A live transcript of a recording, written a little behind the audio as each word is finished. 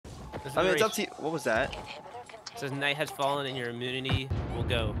I mean, it's up to you. What was that? It says night has fallen and your immunity will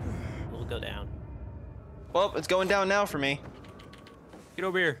go down. Well, it's going down now for me. Get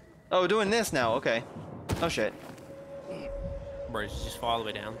over here. Oh, doing this now. Okay. Oh shit. Bro, just fall all the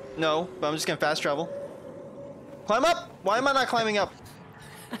way down. No, but I'm just gonna fast travel. Climb up! Why am I not climbing up?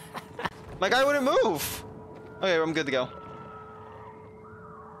 My guy wouldn't move. Okay, I'm good to go.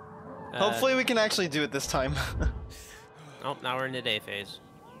 Hopefully we can actually do it this time. Oh, now we're in the day phase.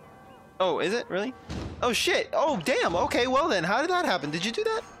 Oh, is it really? Oh shit! Oh damn! Okay, well then, how did that happen? Did you do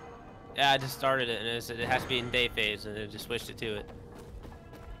that? Yeah, I just started it, and it has to be in day phase, and it just switched it to it.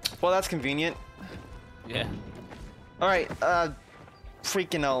 Well, that's convenient. Yeah. All right.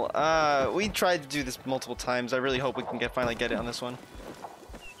 Freaking hell. We tried to do this multiple times. I really hope we can finally get it on this one.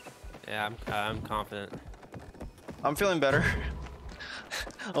 Yeah, I'm confident. I'm feeling better.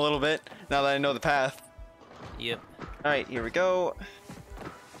 A little bit now that I know the path. Yep. All right, here we go.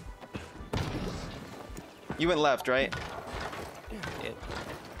 You went left, right? Yep.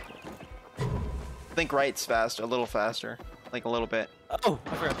 I think right's faster, a little faster, like a little bit. Oh,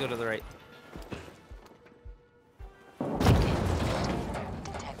 I forgot to go to the right.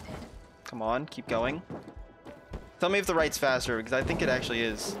 Come on, keep going. Tell me if the right's faster, because I think it actually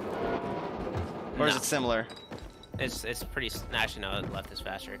is. Or is it similar? It's pretty. Actually, no, left is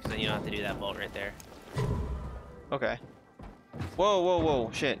faster, because then you don't have to do that vault right there. Okay. Whoa, whoa,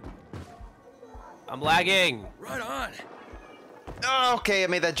 whoa! Shit. I'm lagging. Right on. Oh, okay, I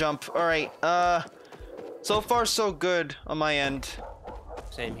made that jump. All right. So far so good on my end.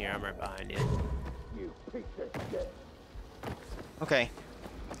 Same here. I'm right behind you. Okay.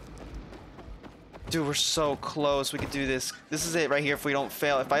 Dude, we're so close. We could do this. This is it right here if we don't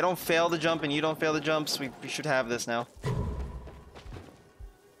fail. If I don't fail the jump and you don't fail the jumps, we should have this now.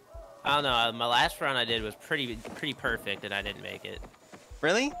 I don't know. My last run I did was pretty perfect, and I didn't make it.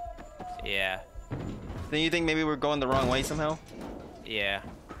 Really? Yeah. Then you think maybe we're going the wrong way somehow? Yeah.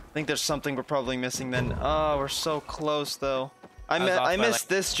 I think there's something we're probably missing then. Oh, we're so close though. I missed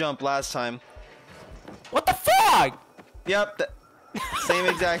this jump last time. What the fuck? Yep. Same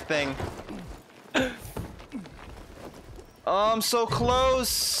exact thing. Oh, I'm so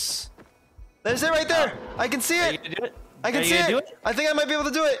close. There's it right there. I can see it. Are you gonna do it? I can see it. I think I might be able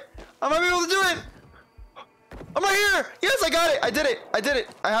to do it. I might be able to do it. I'm right here. Yes, I got it. I did it. I did it.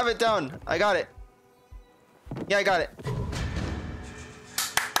 I have it down. I got it. Yeah, I got it.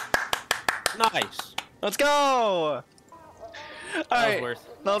 Nice. Let's go. All right. Worth.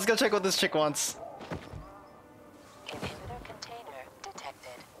 Now let's go check what this chick wants.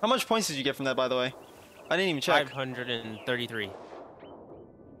 How much points did you get from that, by the way? I didn't even check. 533.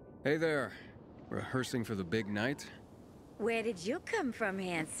 Hey there. Rehearsing for the big night? Where did you come from,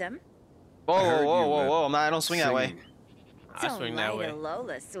 handsome? Whoa, heard whoa, you, whoa, whoa! I don't swing that way. singing. I swing that way.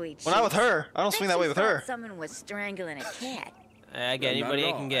 Lola, sweet Well, not with cheeks. her. I don't swing that way with her. Someone was strangling a cat. Again, Not anybody at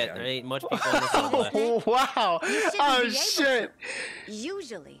I can all. get. There ain't much people in this world left. Oh, wow! shouldn't Oh be able shit!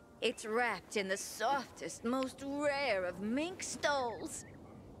 Usually, it's wrapped in the softest, most rare of mink stoles.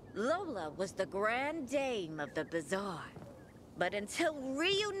 Lola was the grand dame of the bazaar. But until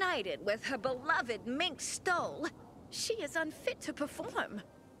reunited with her beloved mink stole, she is unfit to perform.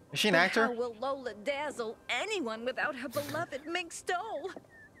 Is she an But actor? How will Lola dazzle anyone without her beloved mink stole?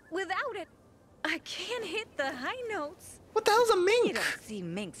 Without it, I can't hit the high notes. What the hell's a You mink? don't see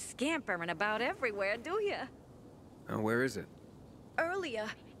minks scampering about everywhere, do you? Where is it? Earlier,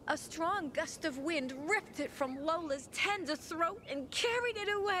 a strong gust of wind ripped it from Lola's tender throat and carried it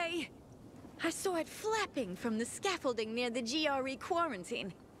away. I saw it flapping from the scaffolding near the GRE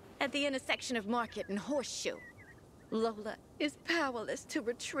quarantine, at the intersection of Market and Horseshoe. Lola is powerless to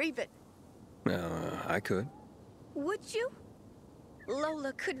retrieve it. I could. Would you?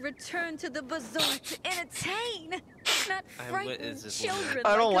 Lola could return to the bazaar to entertain, not What frighten is this woman? children.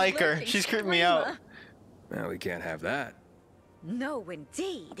 I don't a like her. lurking She's creeping me out. screamer. Well, we can't have that. No,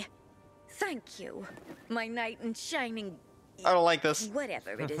 indeed. Thank you, my knight in shining. I don't like this.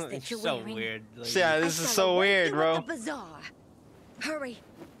 Whatever it is that It's you're so wearing. weird. Like, Yeah, I this is shall so await weird, you bro. at the bazaar. Hurry,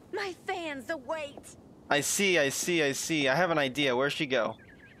 my fans await. I see. I have an idea. Where'd she go?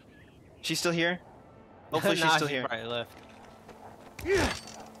 She's still here? Hopefully she's Nah, still she here. probably left.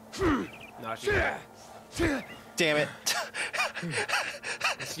 No, she left. Damn it.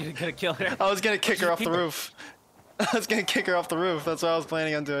 You're gonna kill her. I was gonna kick her off the roof. I was gonna kick her off the roof. That's what I was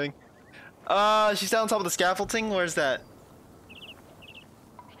planning on doing. She's down on top of the scaffolding. Where's that?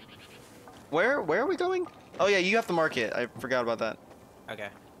 Where are we going? Oh yeah, you have to mark it. I forgot about that. Okay.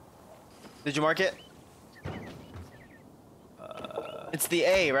 Did you mark it? It's the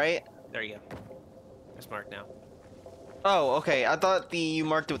A, right? There you go. It's marked now. Oh, okay. I thought you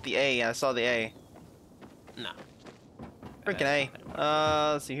marked it with the A. I saw the A. No. Freaking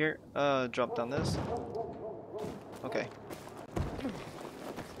A. Let's see here. Drop down this. Okay.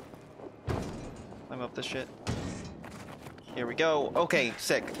 Climb up this shit. Here we go. Okay,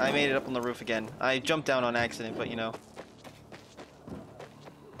 sick. I made it up on the roof again. I jumped down on accident, but you know.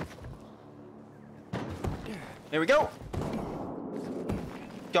 Here we go.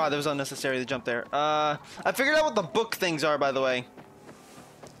 God, that was unnecessary to jump there. I figured out what the book things are, by the way.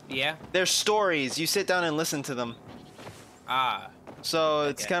 Yeah? They're stories. You sit down and listen to them. Ah. So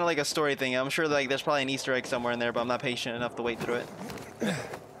it's kind of like a story thing. I'm sure like there's probably an Easter egg somewhere in there, but I'm not patient enough to wait through it.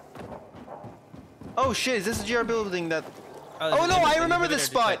 Oh shit, is this a GR building that... Oh no, I remember this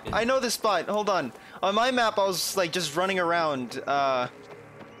spot. I know this spot. Hold on. On my map, I was like just running around.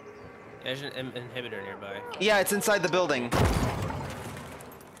 There's an inhibitor nearby. Yeah, it's inside the building.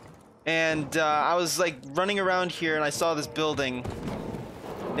 And I was like running around here and I saw this building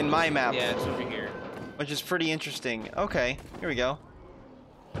in my map. Yeah, it's over here. Which is pretty interesting. Okay, here we go.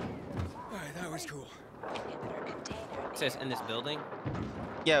 Alright, that was cool. It says in this building?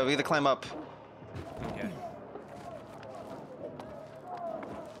 Yeah, we gotta climb up. Okay.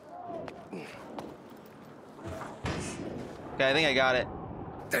 Okay, I think I got it.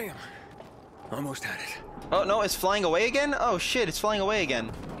 Damn. Almost had it. Oh no, it's flying away again? Oh shit, it's flying away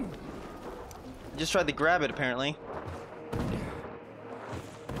again. Just tried to grab it apparently.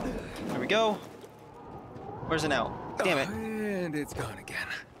 There we go. Where's it now? Damn it. And it's gone again.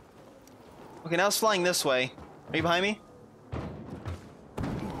 Okay, now it's flying this way. Are you behind me?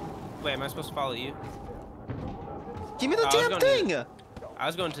 Wait, am I supposed to follow you? Give me the Oh, I was damn going thing! I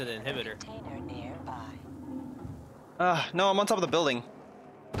was going to the inhibitor. No, I'm on top of the building.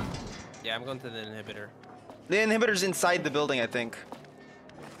 Yeah, I'm going to the inhibitor. The inhibitor's inside the building, I think.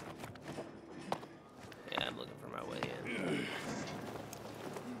 Yeah, I'm looking for my way in.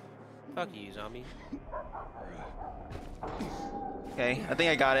 Fuck you, zombie. Okay, I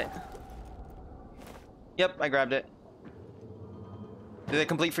think I got it. Yep, I grabbed it. Did it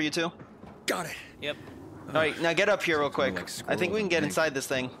complete for you too? Got it. Yep. Alright, now get up here real quick. Like I think we can get squirrel. inside this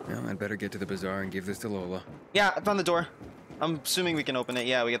thing. Well, I'd better get to the bazaar and give this to Lola. Yeah, I found the door. I'm assuming we can open it.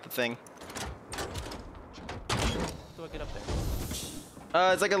 Yeah, we got the thing. How do I get up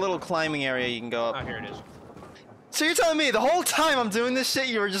there? It's like a little climbing area you can go up. Oh, here it is. So you're telling me the whole time I'm doing this shit,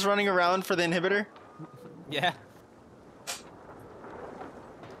 you were just running around for the inhibitor? Yeah.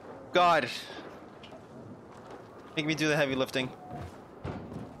 God. Make me do the heavy lifting.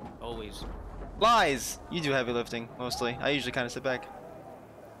 Always. Lies! You do heavy lifting, mostly. I usually kind of sit back.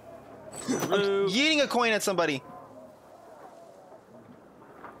 I'm Rude. yeeting a coin at somebody.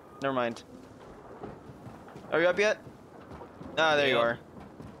 Never mind. Are you up yet? Ah, there you Yeah. are.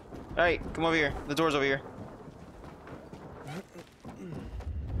 Alright, come over here. The door's over here.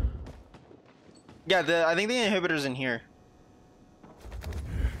 Yeah, I think the inhibitor's in here.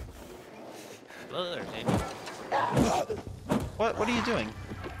 Hello there, Jamie. What are you doing?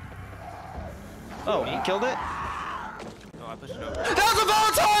 Oh, you killed it? Oh, I pushed it over. That's a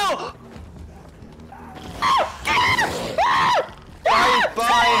volatile!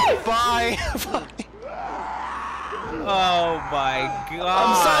 Bye. Oh my god.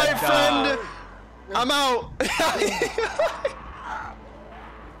 I'm sorry, friend. I'm out.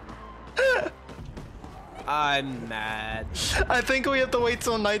 I'm mad. I think we have to wait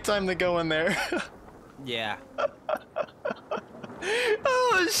till nighttime to go in there. Yeah.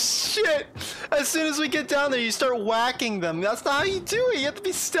 Oh shit! As soon as we get down there, you start whacking them. That's not how you do it. You have to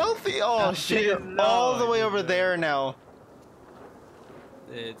be stealthy. Oh I shit! didn't You're know all the I way did over that. there now.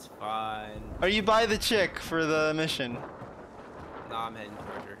 It's fine. Are you by the chick for the mission? No, I'm heading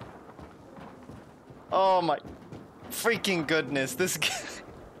towards her. Oh my freaking goodness! This guy.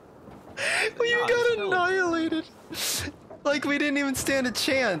 We Nah, got it's still- annihilated. Like we didn't even stand a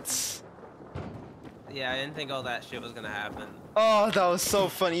chance. Yeah, I didn't think all that shit was gonna happen. Oh, that was so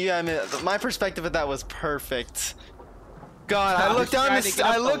funny. Yeah, I mean, my perspective of that was perfect. God, I looked down trying to get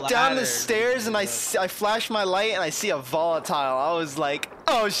up the the ladder. stairs and I flash my light and I see a volatile. I was like,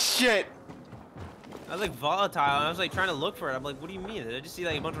 oh shit. I was like volatile, and I was like trying to look for it. I'm like, what do you mean? I just see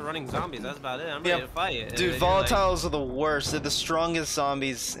like a bunch of running zombies. That's about it. I'm ready Yep. to fight it. And Dude, then you're like, volatiles are the worst. They're the strongest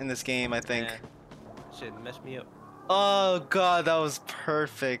zombies in this game, I think. Yeah. Shit messed me up. Oh god, that was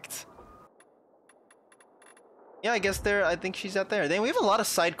perfect. Yeah, I think she's out there. Then we have a lot of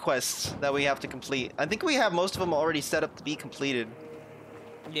side quests that we have to complete. I think we have most of them already set up to be completed.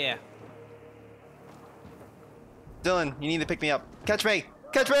 Yeah. Dylan, you need to pick me up. Catch me!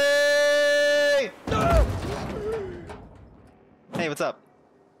 Catch me! No! Hey, what's up?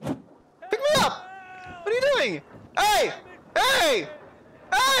 Pick me up! What are you doing? Hey! Hey!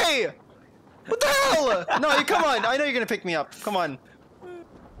 Hey! What the hell? No, you come on. I know you're gonna pick me up. Come on.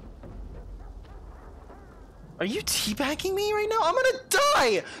 Are you teabagging me right now? I'm gonna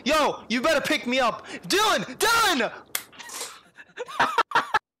die! Yo, you better pick me up. Dylan! Dylan!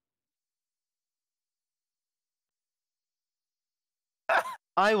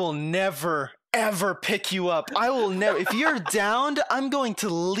 I will never, ever pick you up. I will never. If you're downed, I'm going to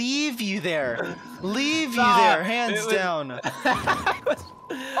leave you there. Leave you there, hands down.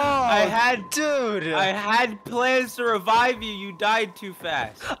 Dude. I had plans to revive you. You died too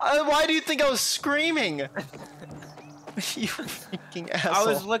fast. Why do you think I was screaming? You freaking asshole. I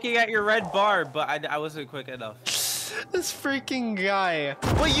was looking at your red bar, but I wasn't quick enough. This freaking guy.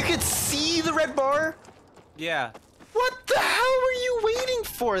 Wait, you could see the red bar? Yeah. What the hell were you waiting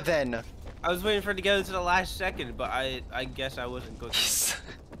for then? I was waiting for it to get to the last second, but I guess I wasn't quick enough.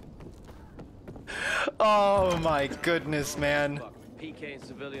 Oh my goodness, man. PK and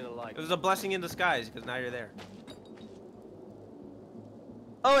civilian alike. It was a blessing in disguise, because now you're there.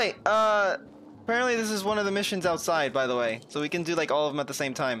 Oh wait, apparently this is one of the missions outside, by the way. So we can do like all of them at the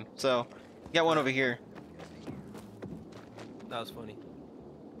same time. So, you got one over here. That was funny.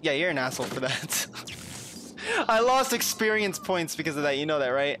 Yeah, you're an asshole for that. I lost experience points because of that, you know that,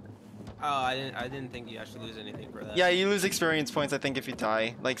 right? Oh, I didn't think you actually lose anything for that. Yeah, you lose experience points, I think, if you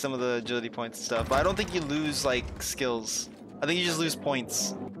die. Like some of the agility points and stuff. But I don't think you lose, like, skills. I think you just lose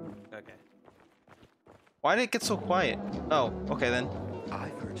points. Okay. Why did it get so quiet? Oh, okay then.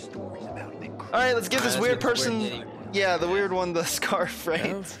 I've heard stories about big. Alright, let's give this Let's weird get this person... weird Yeah, the weird one, the scarf,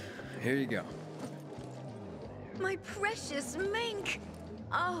 right? Well, here you go. My precious mink.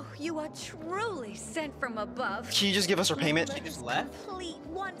 Oh, you are truly sent from above. Can you just give us our payment? She just left? Complete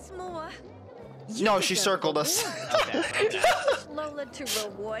once more. No, she circled us. Lola to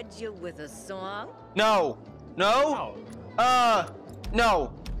reward you with a song. No. No?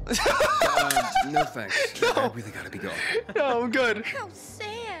 No. No thanks. No. I really gotta be going. No, I'm good. How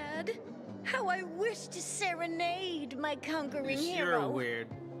sad. How I wish to serenade my conquering You're hero. weird.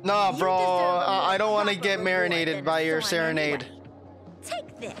 Nah, You bro. deserve a I don't want to proper get reward marinated than by a your song serenade. anyway.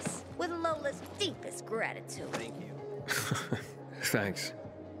 Take this with Lola's deepest gratitude. Thank you. Thanks.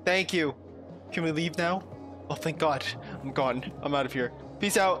 Thank you. Can we leave now? Oh, thank God. I'm gone. I'm out of here.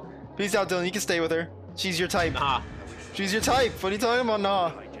 Peace out. Peace out, Dylan. You can stay with her. She's your type. Nah, She's your type. What are you talking about?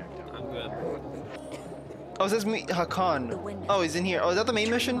 Nah. I'm good. Oh, it says me, Hakan. Oh, he's in here. Oh, is that the main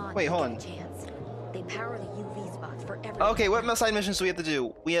mission? Wait, hold on. They power the UV spots for every. Okay, what side missions do we have to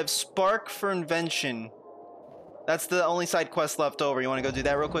do? We have Spark for Invention. That's the only side quest left over. You want to go do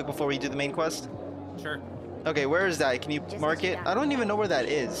that real quick before we do the main quest? Sure. Okay, where is that? Can you mark it? I don't even know where that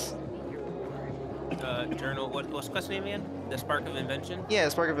is. Journal. What's quest name again? The Spark of Invention? Yeah,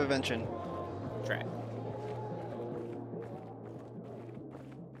 Spark of Invention. Track.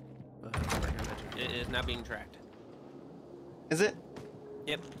 Spark of Invention. It is now being tracked. Is it?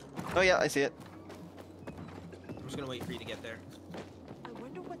 Yep. Oh yeah, I see it. I'm just gonna wait for you to get there. I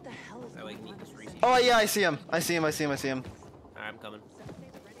wonder what the hell is That way you can eat this Reese. Oh yeah, I see him. I see him. Alright, I'm coming.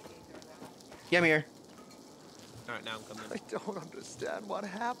 Yeah, I'm here. Alright, now I'm coming. I don't understand what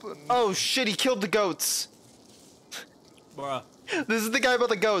happened. Oh shit, he killed the goats. Bruh. This is the guy about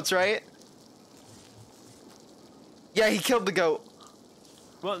the goats, right? Yeah, he killed the goat.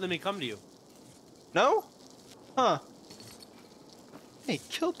 Well, let me come to you. No? Huh. Hey,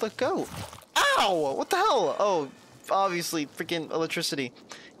 killed the goat. Ow! What the hell? Oh, obviously, freaking electricity.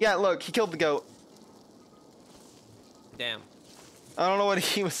 Yeah, look, he killed the goat. Damn. I don't know what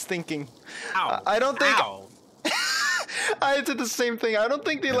he was thinking. Ow. I don't think... Ow. I did the same thing. I don't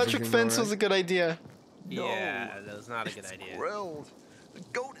think the electric Everything fence all was a good idea. No, Yeah, that was not a good idea. Grilled. The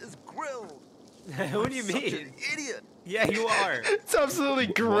goat is grilled. What do you Such mean? an idiot. Yeah, you are. It's absolutely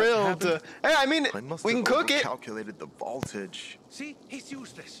grilled. Hey, I mean, I must we can have cook it. calculated the voltage. See, he's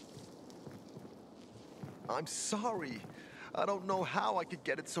useless. I'm sorry. I don't know how I could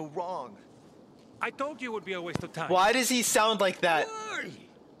get it so wrong. I told you it would be a waste of time. Why does he sound like that? Worry.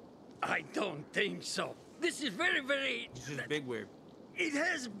 I don't think so. This is very. This is big weird. It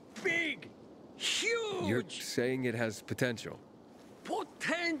has big, huge You're saying it has potential.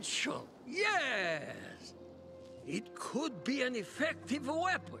 potential. Yes. It could be an effective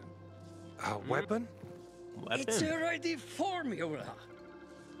weapon. A weapon? It's a ready formula.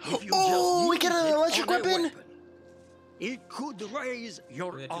 If you Oh, just we get use an it electric on a weapon? It could raise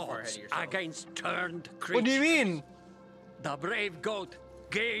your You're too far ahead odds of yourself. against turned creatures. What do you mean? The brave goat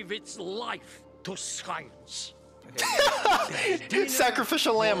gave its life to science.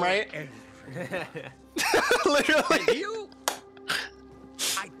 Sacrificial lamb, right? And Literally. you,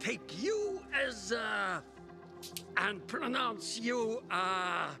 I take you as and pronounce you,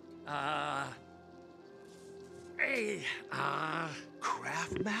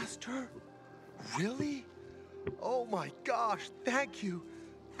 Craftmaster? Really? Oh my gosh, thank you.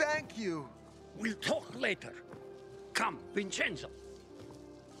 Thank you. we'll talk later. Come, Vincenzo.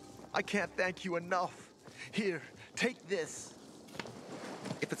 I can't thank you enough. Here, take this.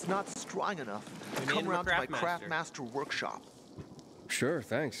 If it's not strong enough, We come need him a around to my Craftmaster. Craftmaster workshop. Sure,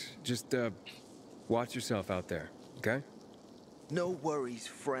 thanks. Just, watch yourself out there, okay? No worries,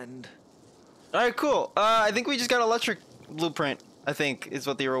 friend. All right, cool. I think we just got electric blueprint. I think is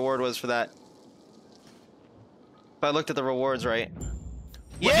what the reward was for that. If I looked at the rewards right.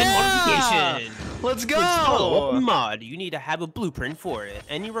 Weapon modification. Let's To install a go. weapon mod, you need to have a blueprint for it,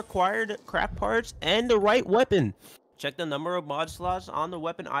 any required craft parts, and the right weapon. Check the number of mod slots on the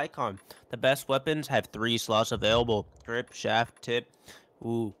weapon icon. The best weapons have 3 slots available: grip, shaft, tip.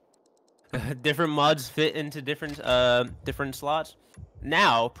 Ooh. Different mods fit into different slots.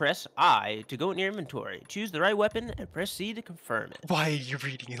 Now press I to go in your inventory. Choose the right weapon and press C to confirm it. Why are you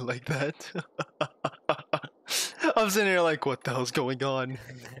reading it like that? I'm sitting here like, what the hell's going on?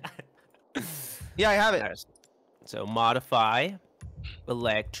 Yeah, I have it. Nice. So modify,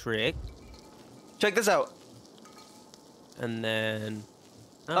 electric, Check this out. and then.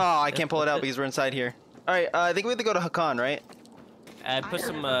 Oh, I can't pull it out because we're inside here. All right, I think we have to go to Hakan, right? I put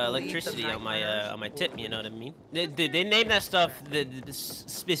some electricity on my tip. You know what I mean? They named that stuff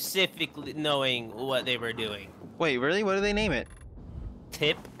specifically knowing what they were doing. Wait, really? What do they name it?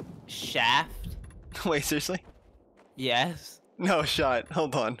 Tip, shaft. Wait, seriously? Yes. No shot.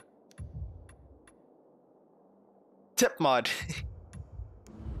 Hold on. Tip mod.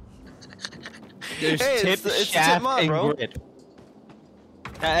 There's Hey, tip, it's the tip shaft, mod, and bro. grip.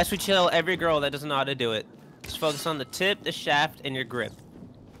 That's what you tell every girl that doesn't know how to do it. Just focus on the tip, the shaft, and your grip.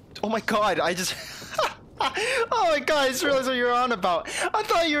 Oh my god, I just... Oh my god, I just realized what you were on about. I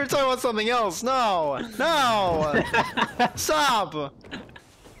thought you were talking about something else. No. No. Stop.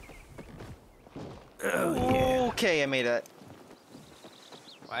 Okay, I made it.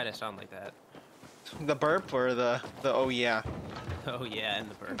 Why did I sound like that? The burp or the oh yeah. Oh yeah, and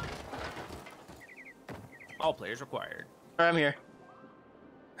the burp. All players required. Alright, I'm here.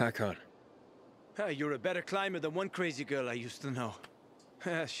 Hakon. You're a better climber than one crazy girl I used to know.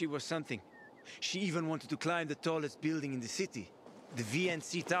 She was something. She even wanted to climb the tallest building in the city, the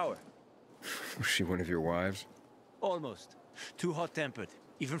VNC Tower. Was she one of your wives? Almost. Too hot-tempered,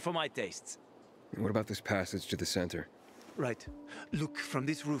 even for my tastes. What about this passage to the center? Right. Look, from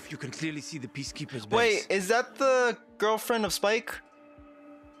this roof you can clearly see the Peacekeeper's base. Wait, is that the girlfriend of Spike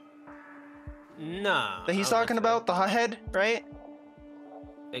No. that he's I don't talking think so. about? The hothead, right?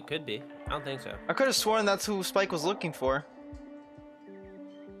 It could be. I don't think so. I could have sworn that's who Spike was looking for.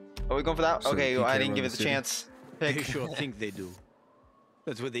 Are we going for that? So Okay, PK I didn't run give the it the city? chance. They Pick. sure think they do.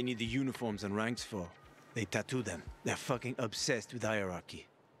 That's what they need the uniforms and ranks for. They tattoo them. They're fucking obsessed with hierarchy.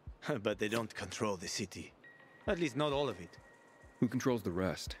 But they don't control the city. At least not all of it. Who controls the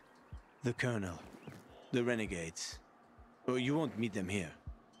rest? The Colonel. The Renegades. Well, you won't meet them here.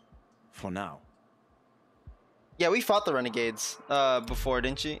 For now. Yeah, we fought the Renegades before,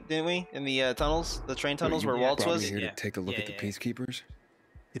 didn't we? In the tunnels, the train tunnels where You Waltz brought me was. here Yeah. to take a look Yeah, at the yeah. peacekeepers?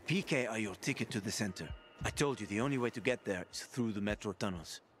 The PK are your ticket to the center. I told you the only way to get there is through the metro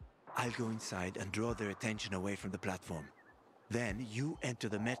tunnels. I'll go inside and draw their attention away from the platform. Then you enter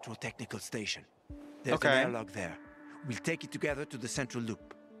the metro technical station. There's Okay. an airlock there. We'll take it together to the central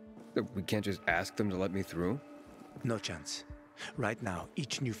loop. We can't just ask them to let me through? No chance. Right now,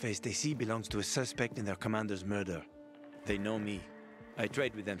 each new face they see belongs to a suspect in their commander's murder. They know me. I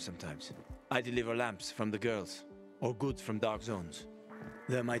trade with them sometimes. I deliver lamps from the girls, or goods from dark zones.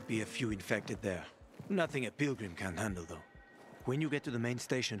 There might be a few infected there. Nothing a pilgrim can handle, though. When you get to the main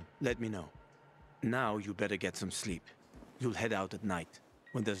station, let me know. Now you better get some sleep. You'll head out at night,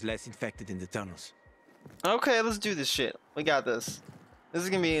 when there's less infected in the tunnels. Okay, let's do this shit. We got this. This is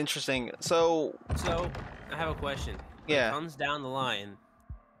gonna be interesting. So, So, I have a question. When Yeah. it comes down the line,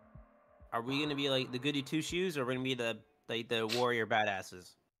 are we gonna be like the goody two shoes, or are we gonna be the warrior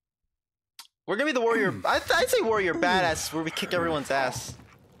badasses? we're gonna be the warrior. I'd say warrior badasses, where we kick everyone's ass.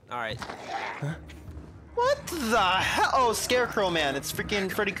 All right. What the hell? Oh, Scarecrow Man! It's freaking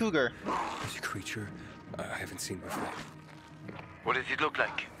Freddy Cougar. This creature I haven't seen before. What does it look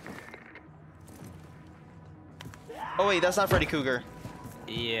like? Oh wait, that's not Freddy Cougar.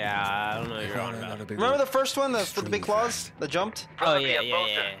 Yeah, I don't know what you're on about. Remember the first one, with the big claws that jumped? Oh Probably yeah, a yeah,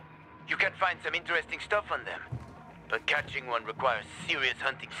 bolter. yeah. You can find some interesting stuff on them. But catching one requires serious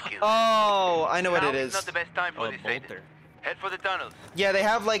hunting skills. Oh, I know what Now it is is. not the best time for Oh, this bolter. Head for the tunnels. Yeah, they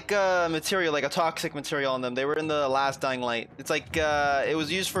have like material, like a toxic material on them. They were in the last Dying Light. It's like it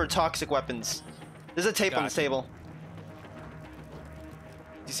was used for toxic weapons. There's a tape on this table.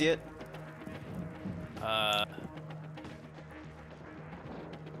 Do you see it?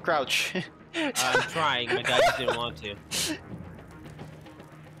 Crouch. I'm trying. My guy just didn't want to.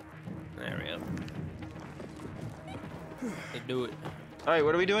 There we go. They do it. All right,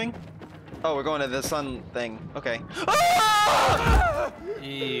 what are we doing? Oh, we're going to the sun thing. Okay. Ah!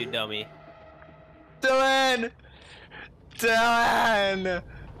 You dummy. Dylan! Dylan!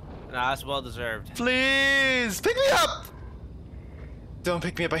 Nah, that's well deserved. Please, pick me up! Don't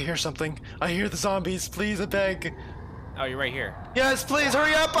pick me up, I hear something. I hear the zombies, please, I beg. Oh, you're right here. Yes, please,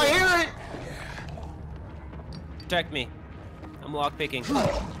 hurry up, I hear it! Protect me. I'm lockpicking.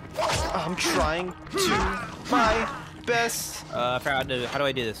 I'm trying to my best. I forgot to, how do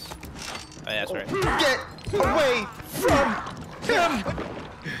I do this? Oh, yeah, that's right. Get away from him!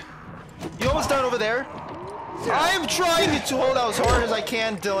 You almost done over there? I am trying to hold out as hard as I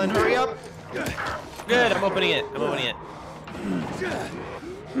can, Dylan. Hurry up. Good, I'm opening it. I'm opening it.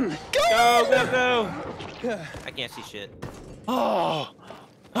 Go, go, go! I can't see shit. Oh,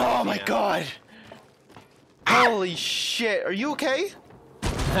 oh my God. Holy shit, are you okay?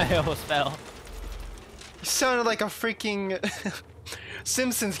 I almost fell. You sounded like a freaking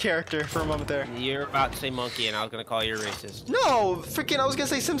Simpsons character for a moment there. You're about to say monkey and I was gonna call you a racist. No, freaking, I was gonna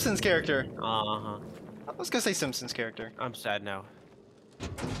say Simpsons character. Uh-huh. I was gonna say Simpsons character. I'm sad now.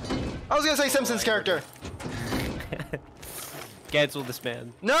 I was gonna say Simpsons character. Cancel this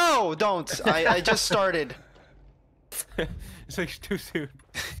man. No, don't. I just started. It's like too soon.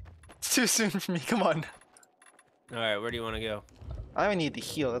 It's too soon for me, come on. Alright, where do you want to go? I need to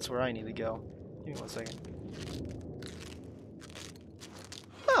heal, that's where I need to go. Give me 1 second.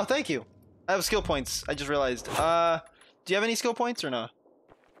 Oh, thank you. I have skill points, I just realized. Do you have any skill points or no?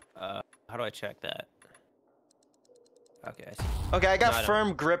 How do I check that? Okay, I see. Okay, I got No, I don't.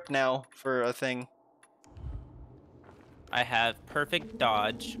 firm grip now for a thing. I have perfect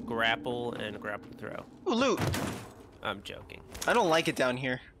dodge, grapple, and grapple throw. Ooh, loot. I'm joking. I don't like it down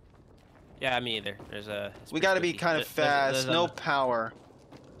here. Yeah, me either. There's a. We gotta be kind of fast. No power.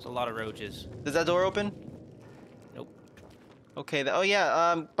 There's a lot of roaches. Does that door open? Nope. Okay. Oh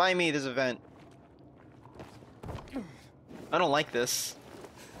yeah. By me, there's a vent. I don't like this.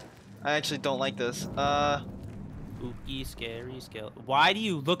 I actually don't like this. Spooky, scary, skeleton. Why do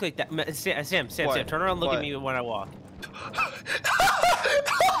you look like that? Sam, What? turn around and look What? at me when I walk.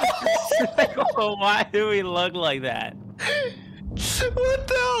 Why do we look like that? What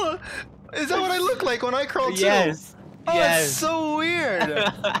the hell? Is that what I look like when I crawl too? Yes. Oh, yes. it's so weird.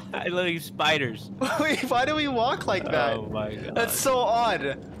 I look like spiders. Wait, why do we walk like that? Oh my god. That's so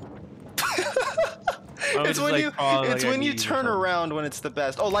odd. It's when you turn around when it's the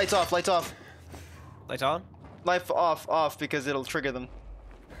best. Oh, lights off, lights off. Lights on? Light off because it'll trigger them.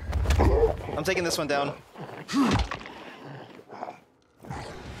 I'm taking this one down.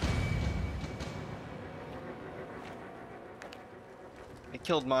 I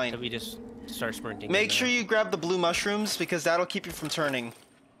killed mine. So we just start sprinting. Make sure you grab the blue mushrooms because that'll keep you from turning.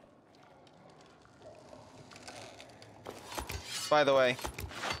 By the way.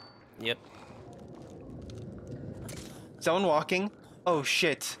 Yep. Someone walking? Oh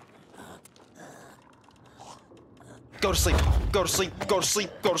shit. Go to sleep. Go to sleep. Go to sleep.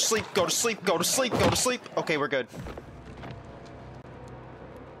 Go to sleep. Go to sleep. Go to sleep. Go to sleep. Okay, we're good.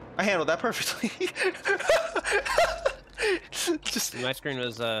 I handled that perfectly. Just my screen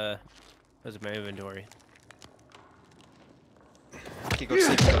was my inventory. okay, go to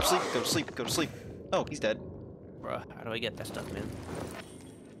sleep. Go to sleep. Go to sleep. Go to sleep. Oh, he's dead. Bruh, how do I get that stuff, man?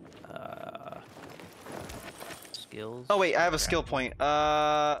 Skills. Oh wait, I have a skill point.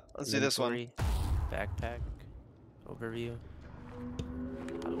 Let's do this one. Inventory, backpack. Overview.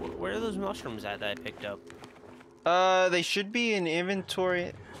 Where are those mushrooms at that I picked up? They should be in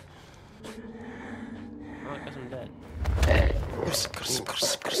inventory. Oh, I guess I'm dead. Go to sleep, go to sleep, go to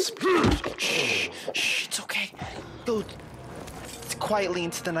sleep, go to sleep. Shh, shh, it's okay. Go quietly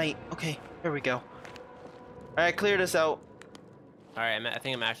into the night. Okay, there we go. Alright, clear this out. Alright, I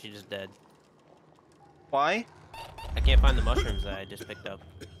think I'm actually just dead. Why? I can't find the mushrooms that I just picked up.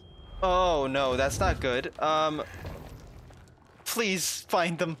 Oh no, that's not good. Please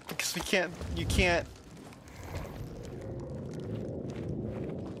find them because we can't. You can't.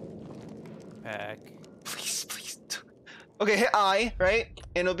 Pack. Please, please. Okay, hit I, right?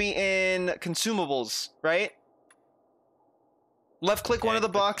 And it'll be in consumables, right? Left click one of the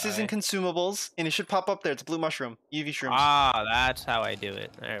boxes in consumables, and it should pop up there. It's a blue mushroom. UV shrooms. Ah, that's how I do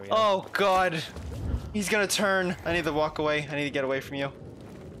it. There we go. Oh god. He's gonna turn. I need to walk away. I need to get away from you.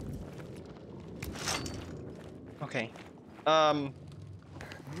 Okay.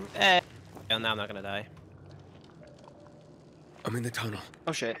 Eh. Oh, now I'm not gonna die. I'm in the tunnel.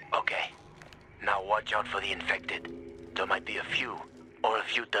 Oh shit. Okay. Now watch out for the infected. There might be a few, or a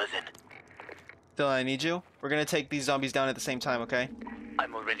few dozen. Dylan, I need you. We're gonna take these zombies down at the same time, okay?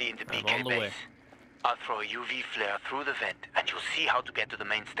 I'm already in the I'm BK on the base. way. I'll throw a UV flare through the vent, and you'll see how to get to the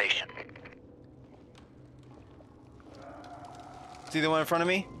main station. See the one in front of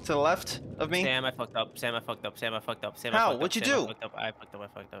me? To the left of me? Sam, I fucked up. Sam, I fucked up. Sam, I fucked up. Sam, How? I fucked up. What'd you Sam, do? I fucked up. I fucked up. I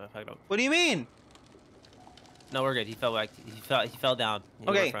fucked up. I fucked up. What do you mean? No, we're good. He fell back. He fell down. Yeah,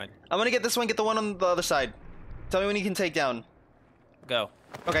 we're Okay. fine. I'm gonna get this one, get the one on the other side. Tell me when you can take down. Go.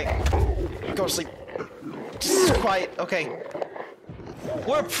 Okay. Go to sleep. Just quiet. Okay.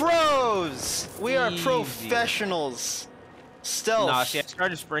 We're pros! We are Easy. professionals. Stealth. Nah, see, I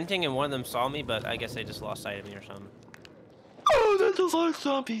started sprinting and one of them saw me, but I guess they just lost sight of me or something. Oh, that's a lot of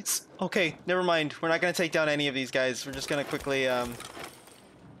zombies. Okay, never mind. We're not gonna take down any of these guys. We're just gonna quickly,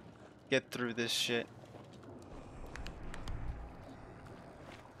 get through this shit.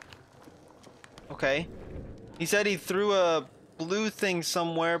 Okay. He said he threw a blue thing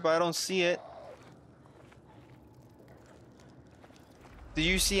somewhere, but I don't see it. Did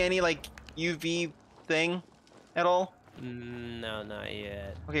you see any, like, UV thing at all? No, not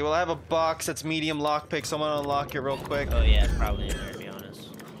yet. Okay, well, I have a box that's medium lockpick, so I'm gonna unlock it real quick. Oh yeah, it's probably in there, to be honest.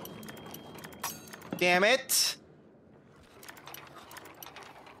 Damn it!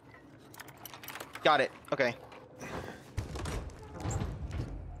 Got it. Okay.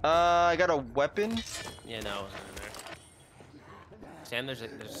 I got a weapon. Yeah, no, it wasn't in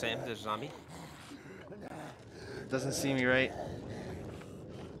there. Sam, there's a zombie. Doesn't see me, right?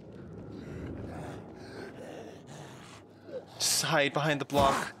 Just hide behind the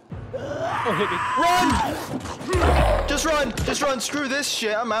block. Run! Just run! Just run! Screw this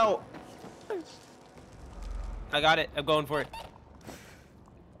shit, I'm out. I got it. I'm going for it.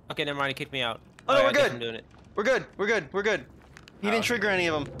 Okay, never mind. He kicked me out. Oh, no, Alright, we're I guess good. I'm doing it. We're good. We're good. We're good. He didn't trigger any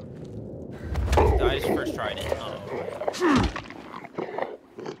of them. I just first tried it. Oh.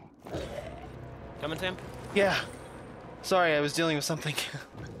 Coming, Sam? Yeah. Sorry, I was dealing with something.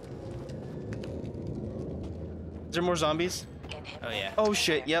 Is there more zombies? Oh yeah. Oh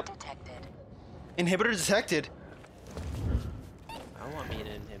shit, yep. Inhibitor detected. I want me an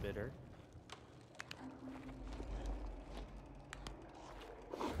inhibitor.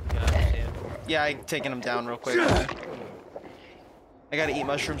 Got it, Sam. Yeah, I taking him down real quick. I gotta eat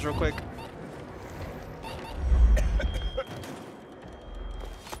mushrooms real quick.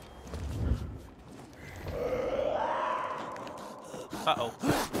 Uh-oh.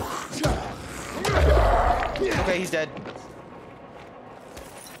 Okay, he's dead.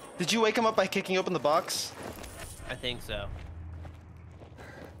 Did you wake him up by kicking open the box? I think so.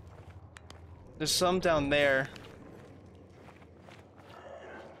 There's some down there.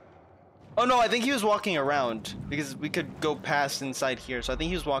 Oh no, I think he was walking around because we could go past inside here. So I think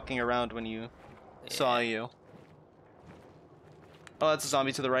he was walking around when you saw you. Oh, that's a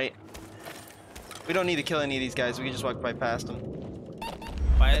zombie to the right. We don't need to kill any of these guys. We can just walk right past them.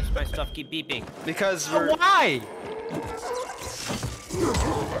 Why does my stuff keep beeping? Because we're... Why?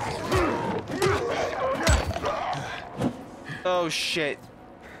 Oh shit.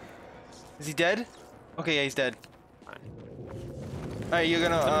 Is he dead? Okay, yeah, he's dead. Alright, you're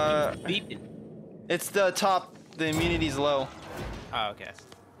gonna, Beeping. It's the top. The immunity's low. Oh, okay.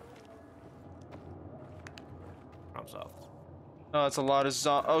 Problem solved. Oh, it's a lot of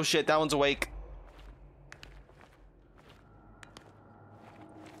oh shit, that one's awake.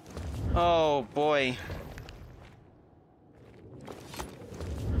 Oh boy.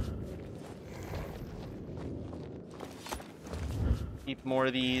 Keep more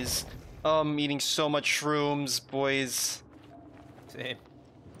of these. Oh, I'm eating so much shrooms, boys. Same.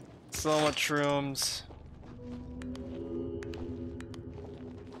 So much shrooms.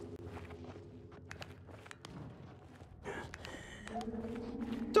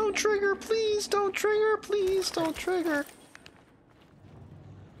 Don't trigger, please! Don't trigger, please! Don't trigger!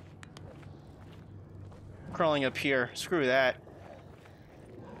 Crawling up here. Screw that.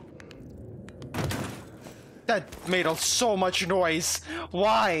 That made so much noise.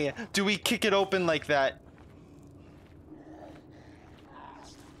 Why do we kick it open like that?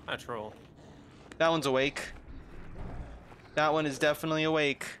 Not troll. That one's awake. That one is definitely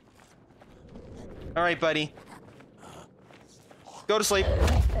awake. Alright, buddy. Go to sleep.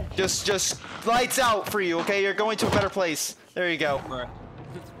 Just lights out for you, okay? You're going to a better place. There you go.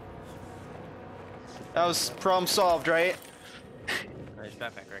 That was problem solved, right? There's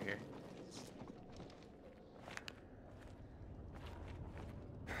backpack right here.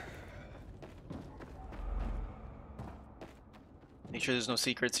 Make sure there's no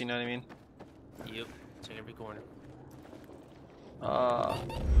secrets, you know what I mean? Yep. Check every corner.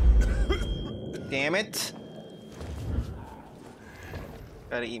 Damn it.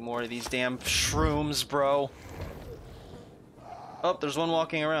 Gotta eat more of these damn shrooms, bro. Oh, there's one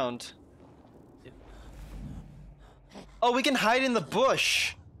walking around. Yep. Oh, we can hide in the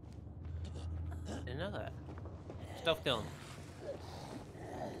bush. Didn't know that. Stealth kill him.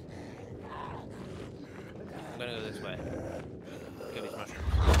 I'm gonna go this way. Give these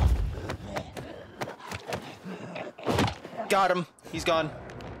mushrooms. Got him. He's gone.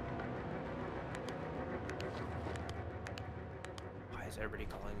 Why is everybody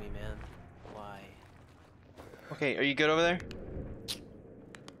calling me, man? Why? Okay, are you good over there?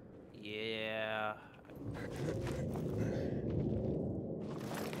 Yeah.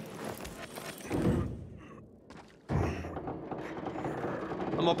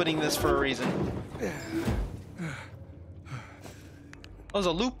 I'm opening this for a reason. Oh, there's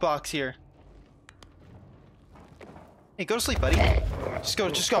a loot box here. Hey, go to sleep, buddy. Just go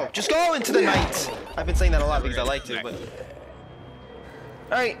into the night. I've been saying that a lot because I like to, but.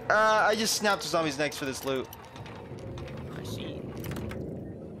 Alright, I just snapped the zombie's necks for this loot. I see.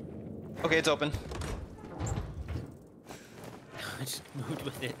 Okay, it's open. I just moved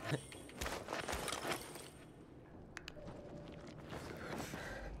with it.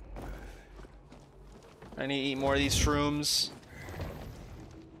 I need to eat more of these shrooms.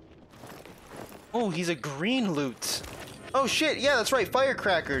 Oh, he's a green loot. Oh shit, yeah, that's right,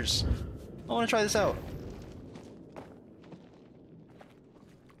 firecrackers. I want to try this out.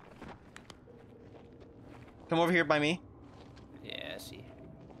 Come over here by me. Yeah, I see.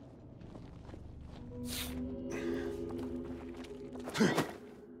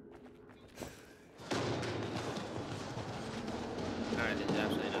 Alright, there's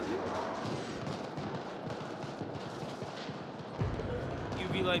absolutely nothing.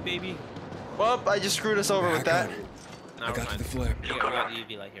 UV light, baby. Well, I just screwed us over with that. No, I got to the flare. We got the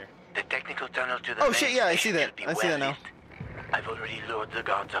UV light here. The technical tunnel to the Oh main shit, yeah, I see station that. should be I see that well now. lit. I've already lured the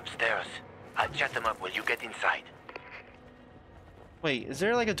guards upstairs. I'll chat them up while you get inside. Wait, is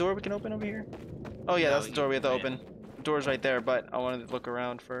there like a door we can open over here? Oh yeah, No, that's the door we have to yeah. open. The door's right there, but I wanted to look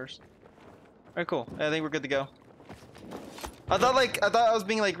around first. Alright, cool. I think we're good to go. I thought I was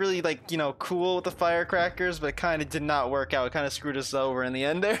being like really like, you know, cool with the firecrackers, but it kind of did not work out. It kind of screwed us over in the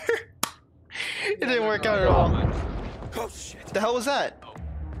end there. It didn't work out at all. Oh shit. The hell was that?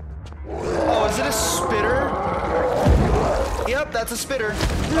 Oh, is it a spitter? Yep, that's a spitter.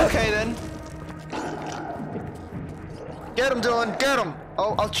 Okay then. Get him, Dylan. Get him.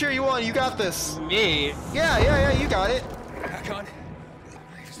 I'll cheer you on. You got this. Me? Yeah, you got it. Hakon.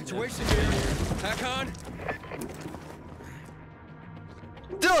 Situation here. Hakon.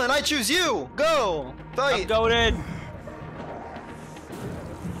 Dylan, I choose you. Go. I'm Fight. going in.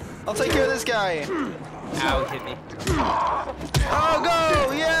 I'll take care of this guy. Ow, hit me. Oh,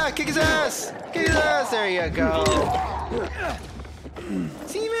 go. Yeah, kick his ass. Kick his ass. There you go.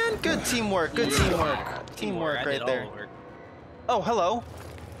 See, man? Good teamwork. Good teamwork. Teamwork I right did all there. the work. Oh, hello.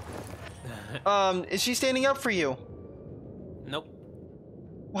 Is she standing up for you? Nope.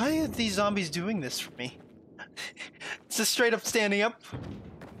 Why are these zombies doing this for me? It's just straight up standing up.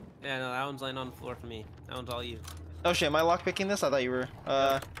 Yeah, no, that one's laying on the floor for me. That one's all you. Oh shit, am I lockpicking this? I thought you were.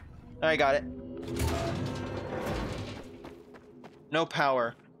 I got it. No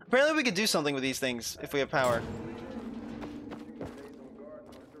power. Apparently we could do something with these things if we have power.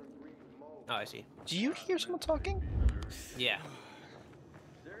 Oh, I see. Do you hear someone talking? Yeah.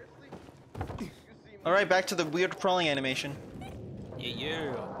 Alright, back to the weird crawling animation.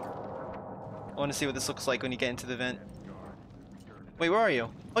 Yeah. I want to see what this looks like when you get into the vent. Wait, where are you?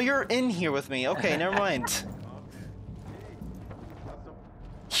 Oh, you're in here with me. Okay, never mind.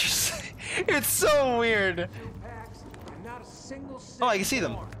 It's so weird. Oh, I can see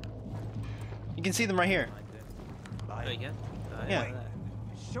them. You can see them right here. Oh, you can? Yeah.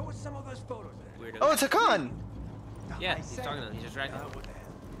 Show us some of those photos. Weirdo. Oh, it's Hakan! Yeah, he's talking to them. He's distracted.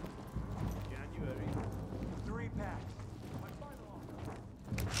 Three packs.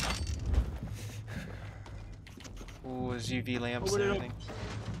 Ooh, his UV lamps Oh, and no. everything.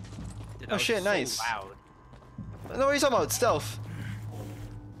 Dude, Oh, that was shit, so nice. Loud. No, what are you talking about? Stealth.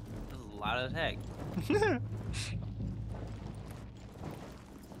 That was loud as heck.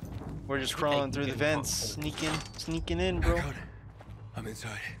 We're just crawling through the vents, sneaking in, bro. Hakon. I'm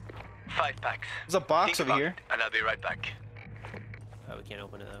inside. 5 packs. There's a box Think over about here. it, and I'll be right back. Oh, we can't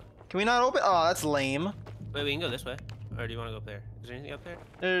open it though. Can we not open? Oh, that's lame. Wait, we can go this way. Or do you want to go up there? Is there anything up there?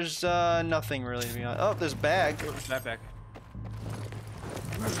 There's nothing really to be honest. Oh, there's a bag. Backpack.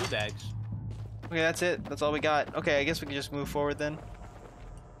 2 bags. Okay, that's it. That's all we got. Okay, I guess we can just move forward then.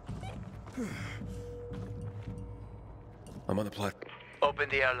 I'm on the platform. Open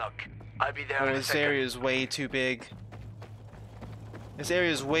the airlock. I'll be there Oh, in a this second. area is way too big. This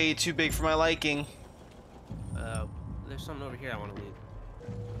area is way too big for my liking. There's something over here I want to leave.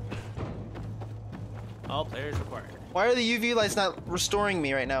 All players required. Why are the UV lights not restoring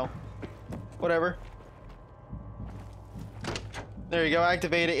me right now? Whatever. There you go,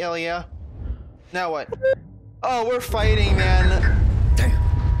 activate it, hell yeah. Now what? Oh, we're fighting, man.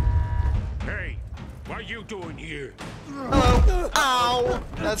 Hey, what are you doing here? Hello. Ow!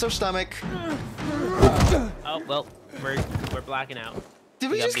 That's our stomach. Oh well, we're blacking out.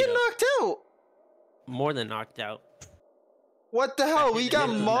 Did we got just get beat up. knocked out? More than knocked out. What the hell? We got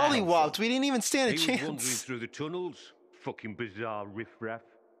Yeah. mollywopped. We didn't even stand a He was wandering chance. through the tunnels. Fucking bizarre riffraff.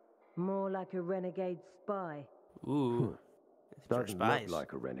 More like a renegade spy. Ooh. For spies.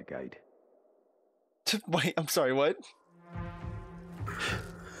 a renegade. Wait, I'm sorry, what?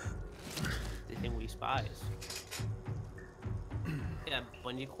 They think we spies. Yeah,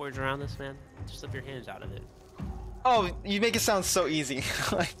 bungee cords around this, man. Just slip your hands out of it. Oh, you make it sound so easy.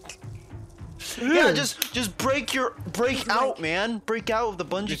 Like, yeah, just break out, man. Break out of the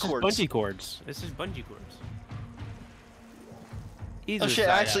bungee cords. Bungee cords. This is bungee cords. Oh shit, it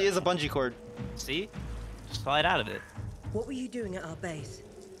actually is a bungee cord. See? Just slide out of it. What were you doing at our base?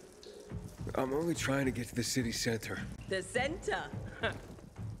 I'm only trying to get to the city center. The center?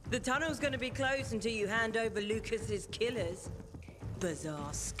 The tunnel's gonna be closed until you hand over Lucas's killers.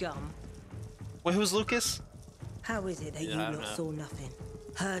 Bizarre scum. Wait, who's Lucas? How is it that you I don't lot know. saw nothing,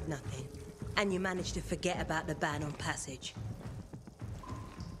 heard nothing, and you managed to forget about the ban on passage?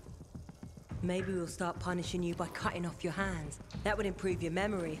 Maybe we'll start punishing you by cutting off your hands. That would improve your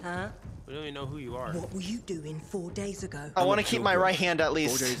memory, huh? We don't even know who you are. What were you doing 4 days ago? I want to keep my right hand at 4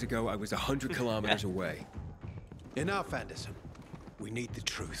 least. days ago, I was 100 kilometers away. Enough, Anderson. We need the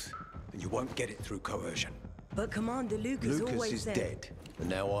truth, and you won't get it through coercion. But Commander Lucas always is said... dead, and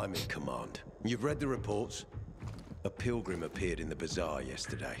now I'm in command. You've read the reports? A pilgrim appeared in the bazaar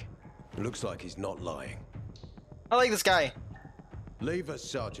yesterday. Looks like he's not lying. I like this guy. Leave us,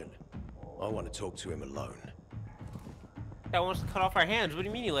 Sergeant. I want to talk to him alone. Guy wants to cut off our hands. What do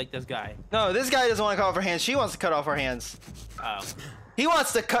you mean you like this guy? No, this guy doesn't want to cut off our hands. She wants to cut off our hands. Oh. He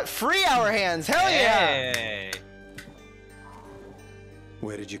wants to cut free our hands. Hell yeah! Hey.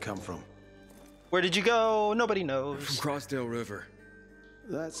 Where did you come from? Where did you go? Nobody From knows. Crossdale River.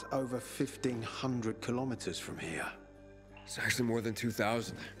 That's over 1,500 kilometers from here. It's actually more than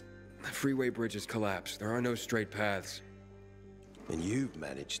 2,000. The freeway bridges collapsed. There are no straight paths. And you've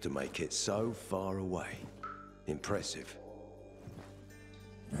managed to make it so far away. Impressive.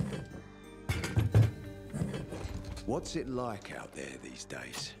 What's it like out there these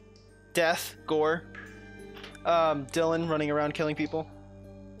days? Death, gore. Dylan running around killing people.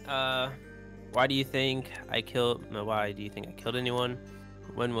 Why do you think I killed? No, why do you think I killed anyone?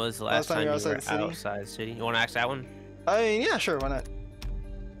 When was the last time you you were were outside the city? outside the city? You want to ask that one? I mean, yeah, sure, why not?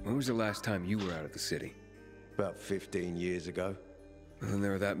 When was the last time you were out of the city? About 15 years ago. Well, then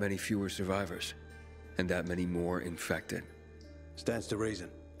there are that many fewer survivors. And that many more infected. Stands to reason.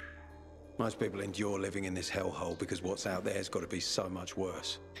 Most people endure living in this hellhole because what's out there has got to be so much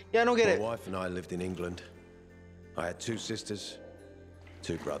worse. Yeah, I don't get My it. wife and I lived in England. I had 2 sisters,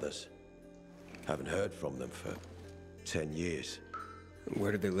 2 brothers. Haven't heard from them for 10 years.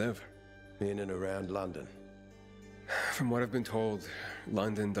 Where did they live? In and around London. From what I've been told,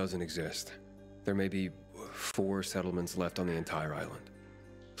 London doesn't exist. There may be 4 settlements left on the entire island.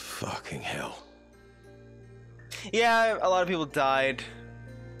 Fucking hell. Yeah, a lot of people died.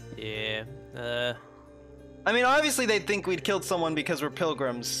 Yeah. I mean, obviously they'd think we'd killed someone because we're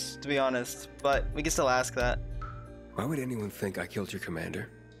pilgrims, to be honest. But we can still ask that. Why would anyone think I killed your commander?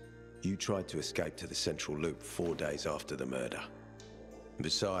 You tried to escape to the Central Loop 4 days after the murder.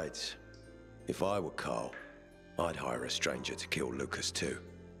 Besides, if I were Carl, I'd hire a stranger to kill Lucas too.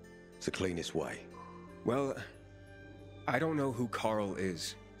 It's the cleanest way. Well, I don't know who Carl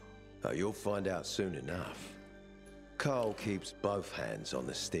is. You'll find out soon enough. Carl keeps both hands on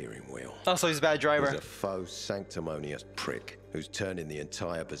the steering wheel. Also, he's a bad driver. He's a faux sanctimonious prick who's turning the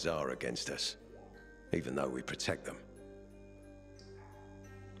entire bazaar against us, even though we protect them.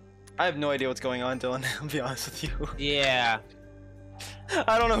 I have no idea what's going on, Dylan. I'll be honest with you. Yeah.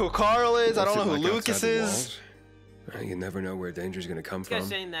 I don't know who Carl is. I don't know What's who it like Lucas outside the is. walls? You never know where danger's gonna come This guy's from.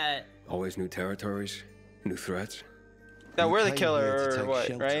 saying that. Always new territories, new threats. That we're the came killer here to or take what,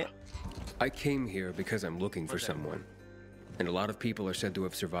 shelter. right? I came here because I'm looking for someone. And a lot of people are said to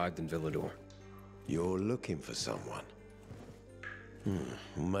have survived in Villador. You're looking for someone.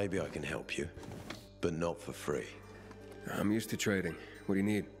 Maybe I can help you, but not for free. I'm used to trading. What do you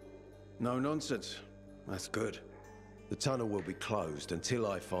need? No nonsense. That's good. The tunnel will be closed until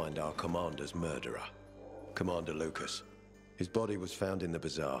I find our commander's murderer, Commander Lucas. His body was found in the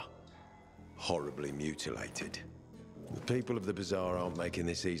bazaar, horribly mutilated. The people of the bazaar aren't making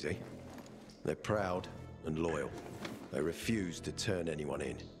this easy. They're proud and loyal. They refuse to turn anyone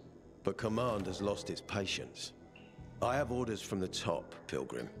in. But Command has lost its patience. I have orders from the top,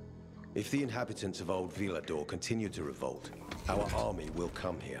 Pilgrim. If the inhabitants of Old Villador continue to revolt, our army will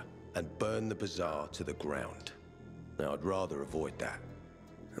come here and burn the bazaar to the ground. Now, I'd rather avoid that.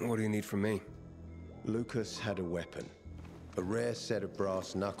 And what do you need from me? Lucas had a weapon. A rare set of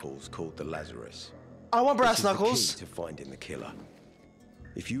brass knuckles called the Lazarus. I want brass This is the knuckles. key to finding the killer.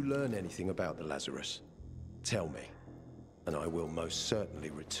 If you learn anything about the Lazarus, tell me, and I will most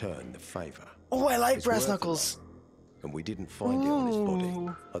certainly return the favor. Oh, I like It's brass worth a knuckles. lot, and we didn't find it on his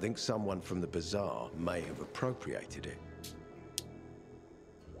body. I think someone from the bazaar may have appropriated it.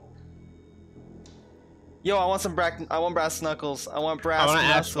 Yo, I want some brass knuckles. I want brass I want to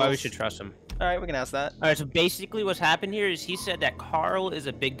knuckles. ask why we should trust him. All right, we can ask that. All right, so basically what's happened here is he said that Carl is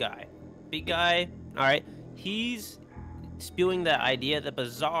a big guy. Big guy, all right? He's spewing the idea that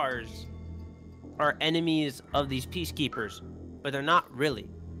bazaars are enemies of these peacekeepers, but they're not really.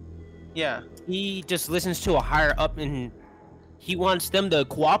 Yeah. He just listens to a higher up and he wants them to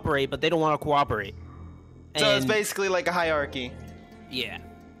cooperate, but they don't want to cooperate. So it's basically like a hierarchy. Yeah.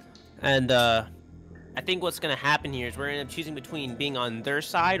 And I think what's going to happen here is we're going to end up choosing between being on their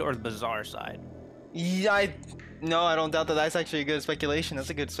side or the bazaar side. Yeah, no, I don't doubt that. That's actually a good speculation. That's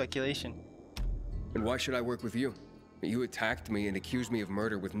a good speculation. And why should I work with you? You attacked me and accused me of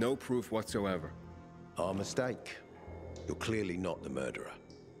murder with no proof whatsoever. Our mistake. You're clearly not the murderer.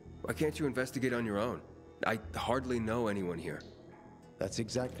 Why can't you investigate on your own? I hardly know anyone here. That's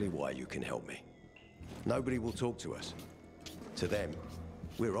exactly why you can help me. Nobody will talk to us. To them,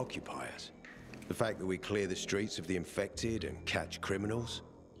 we're occupiers. The fact that we clear the streets of the infected and catch criminals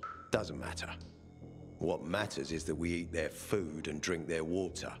doesn't matter. What matters is that we eat their food and drink their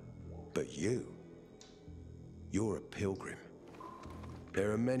water. But you're a pilgrim.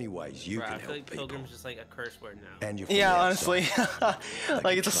 There are many ways you Bro, can I feel help like people. pilgrim's just like a curse word now. And you're from Yeah, the honestly. outside.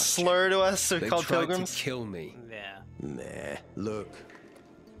 Like it's a slur to us. They're They called tried pilgrims. to kill me. Yeah. Nah, look.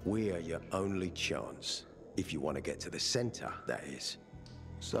 We are your only chance. If you want to get to the center, that is.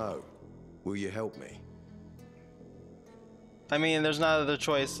 So, will you help me? I mean, there's not other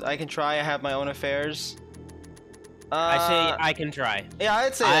choice. I can try. I have my own affairs. I say I can try. Yeah,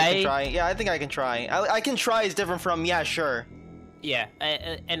 I'd say I can try. Yeah, I think I can try. I can try is different from yeah, sure. Yeah,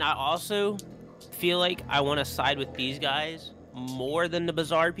 and I also feel like I want to side with these guys more than the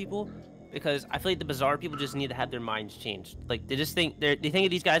bazaar people, because I feel like the bazaar people just need to have their minds changed. Like they just think they think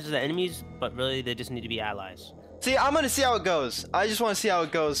of these guys as the enemies, but really they just need to be allies. See, I'm gonna see how it goes. I just want to see how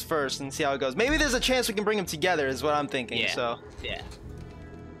it goes first and see how it goes. Maybe there's a chance we can bring them together, is what I'm thinking. Yeah. So. Yeah.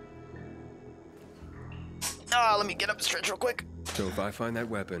 Let me get up and stretch real quick. So if I find that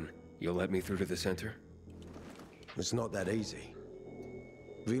weapon, you'll let me through to the center? It's not that easy.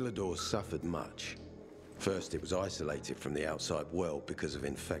 Villador suffered much. First, it was isolated from the outside world because of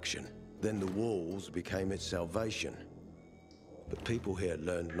infection. Then the walls became its salvation. But people here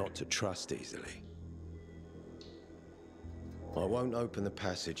learned not to trust easily. I won't open the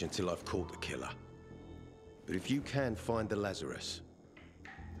passage until I've caught the killer. But if you can find the Lazarus,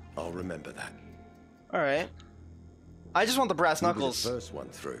 I'll remember that. All right. I just want the brass You'll be knuckles. the first one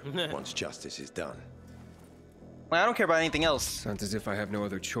through, once justice is done. Well, I don't care about anything else. Sounds as if I have no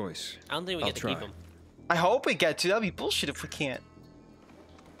other choice. I don't think we I'll get to try. keep them. I hope we get to. That'd be bullshit if we can't.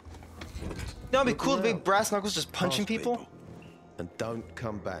 That'd be cool to be brass knuckles just punching Pass people. And don't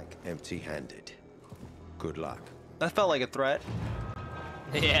come back empty-handed. Good luck. That felt like a threat.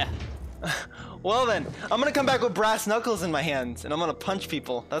 Yeah. Well then, I'm gonna come back with brass knuckles in my hands, and I'm gonna punch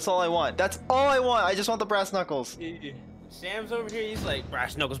people. That's all I want. That's all I want. I just want the brass knuckles. Sam's over here. He's like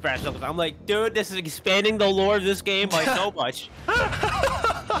brass knuckles, brass knuckles. I'm like, dude, this is expanding the lore of this game by so much.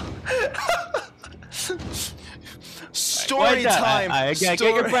 Story time. I get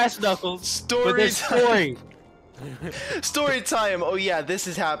your brass knuckles. Story story. Story time. Oh yeah, this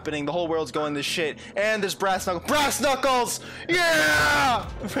is happening. The whole world's going to shit, and there's brass knuckles. Brass knuckles. Yeah.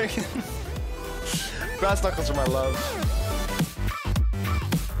 Brass knuckles are my love.